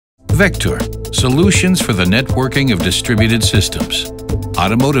Vector, solutions for the networking of distributed systems,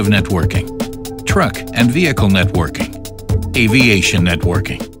 automotive networking, truck and vehicle networking, aviation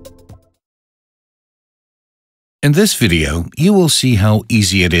networking. In this video, you will see how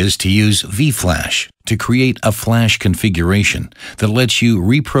easy it is to use vFlash to create a flash configuration that lets you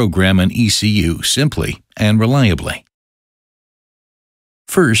reprogram an ECU simply and reliably.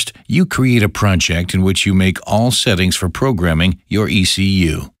 First, you create a project in which you make all settings for programming your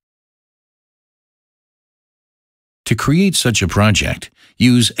ECU. To create such a project,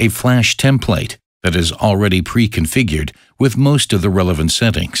 use a Flash template that is already pre-configured with most of the relevant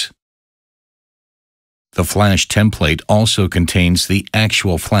settings. The Flash template also contains the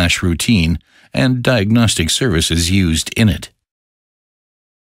actual Flash routine and diagnostic services used in it.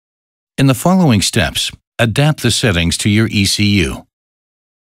 In the following steps, adapt the settings to your ECU.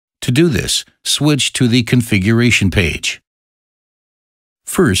 To do this, switch to the configuration page.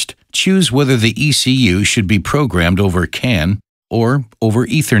 First, choose whether the ECU should be programmed over CAN or over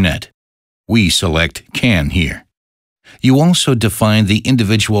Ethernet. We select CAN here. You also define the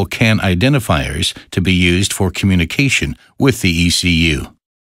individual CAN identifiers to be used for communication with the ECU.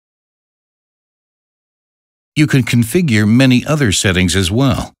 You can configure many other settings as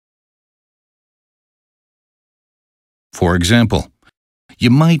well. For example, you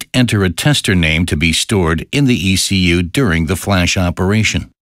might enter a tester name to be stored in the ECU during the flash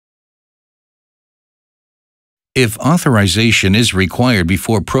operation. If authorization is required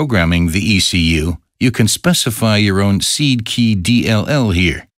before programming the ECU, you can specify your own seed key DLL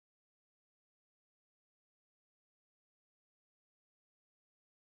here.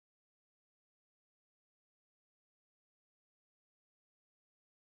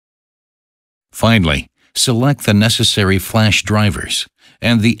 Finally, select the necessary flash drivers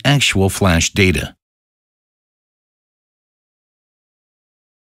and the actual flash data.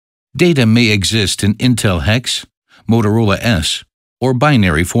 Data may exist in Intel Hex, Motorola S, or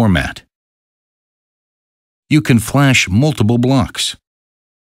binary format. You can flash multiple blocks.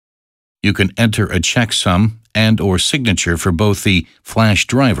 You can enter a checksum and/or signature for both the flash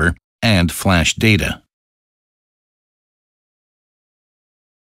driver and flash data.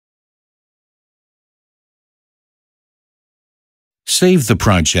 Save the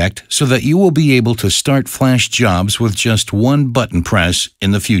project so that you will be able to start flash jobs with just one button press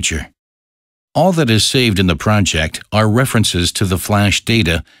in the future. All that is saved in the project are references to the flash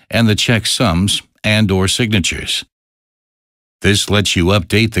data and the checksums and/or signatures. This lets you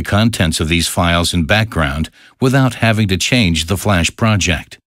update the contents of these files in background without having to change the flash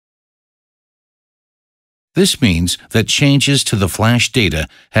project. This means that changes to the flash data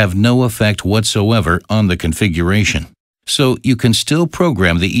have no effect whatsoever on the configuration. So you can still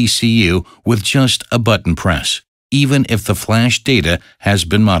program the ECU with just a button press, even if the flash data has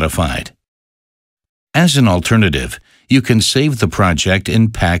been modified. As an alternative, you can save the project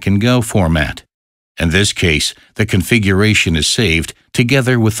in pack-and-go format. In this case, the configuration is saved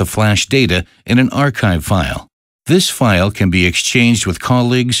together with the flash data in an archive file. This file can be exchanged with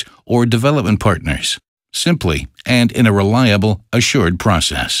colleagues or development partners, simply and in a reliable, assured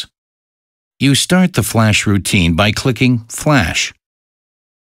process. You start the flash routine by clicking Flash.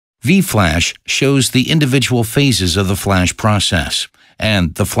 vFlash shows the individual phases of the flash process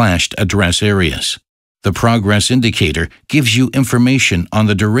and the flashed address areas. The progress indicator gives you information on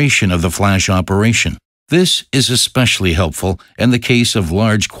the duration of the flash operation. This is especially helpful in the case of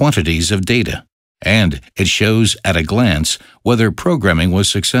large quantities of data, and it shows at a glance whether programming was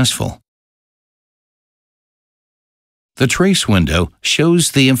successful. The trace window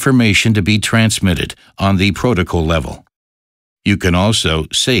shows the information to be transmitted on the protocol level. You can also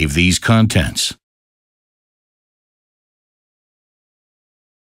save these contents.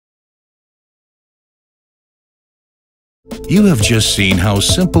 You have just seen how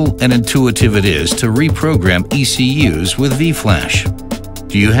simple and intuitive it is to reprogram ECUs with vFlash.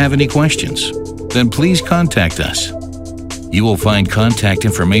 Do you have any questions? Then please contact us. You will find contact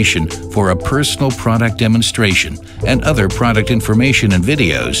information for a personal product demonstration and other product information and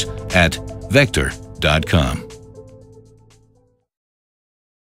videos at vector.com.